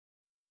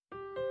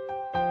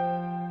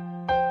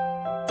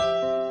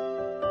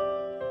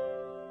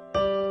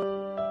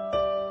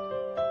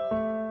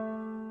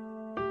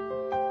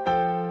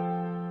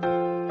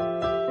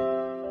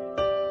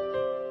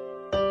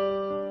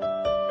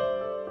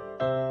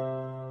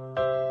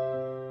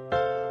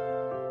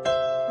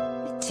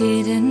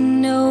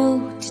didn't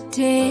know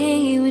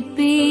today would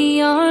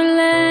be our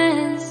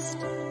last,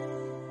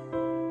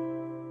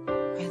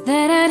 or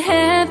that I'd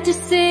have to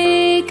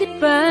say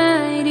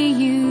goodbye to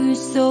you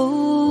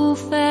so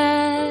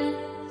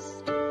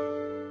fast.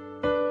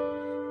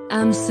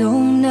 I'm so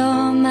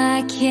numb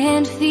I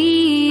can't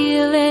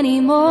feel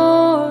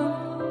anymore.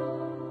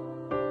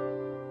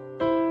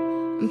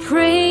 I'm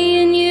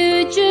praying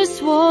you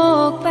just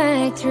walk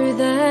back through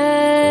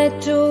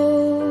that door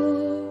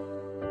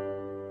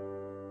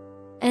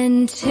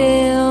and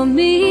tell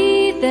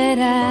me that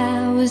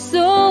I was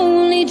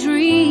only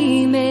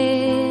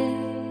dreaming.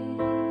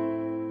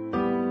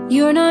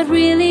 You're not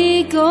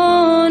really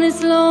gone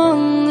as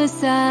long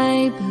as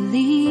I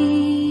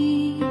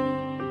believe.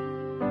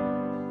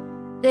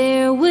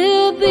 There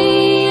will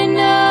be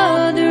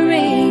another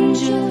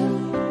angel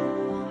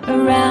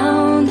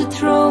around the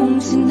throne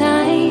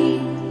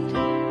tonight.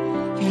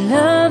 Your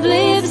love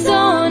lives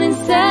on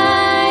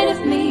inside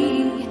of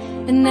me,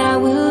 and I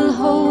will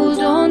hold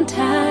on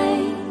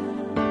tight.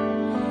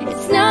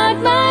 It's not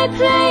my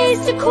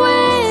place to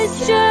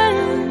question,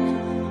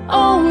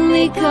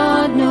 only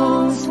God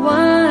knows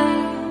why.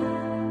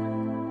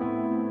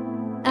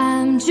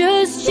 I'm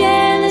just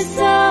jealous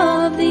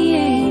of the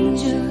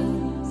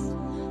angels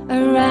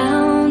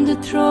around the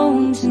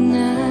throne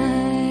tonight.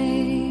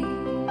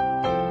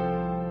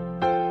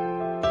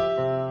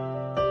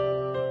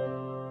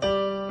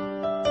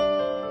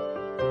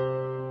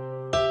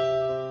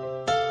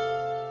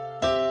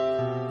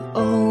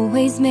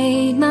 Always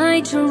made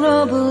my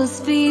troubles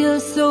feel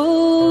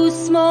so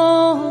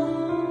small,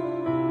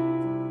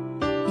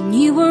 and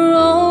you were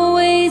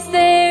always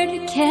there to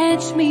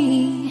catch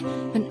me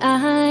when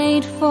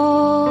I'd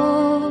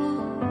fall.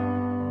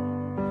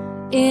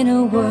 In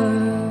a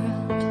world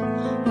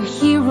where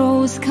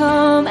heroes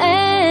come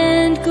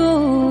and go,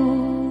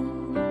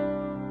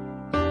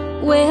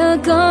 well,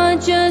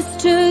 God just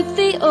took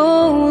the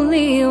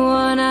only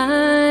one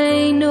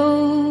I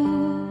know.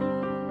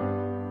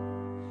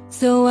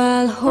 So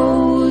I'll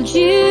hold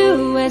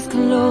you as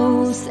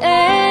close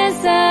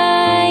as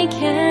I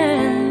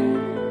can,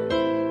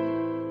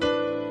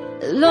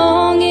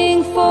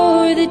 longing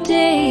for the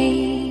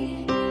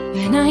day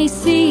when I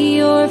see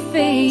your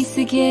face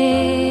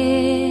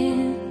again.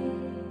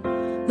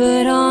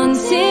 But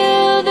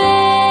until then,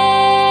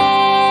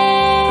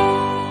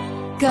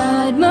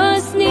 God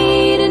must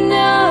need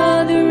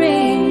another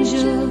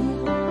angel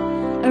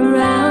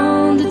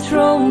around the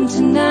throne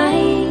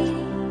tonight.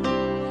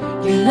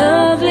 Your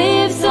love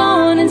lives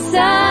on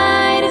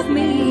inside of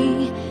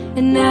me,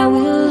 and I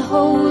will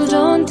hold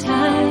on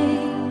tight.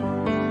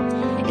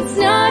 It's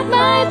not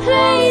my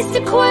place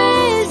to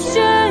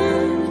question,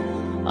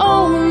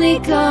 only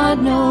God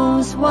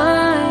knows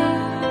why.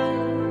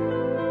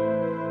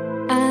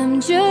 I'm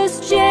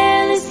just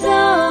jealous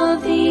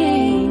of the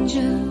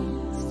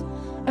angels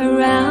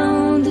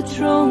around the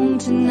throne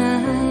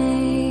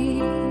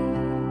tonight,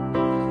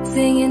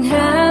 singing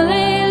how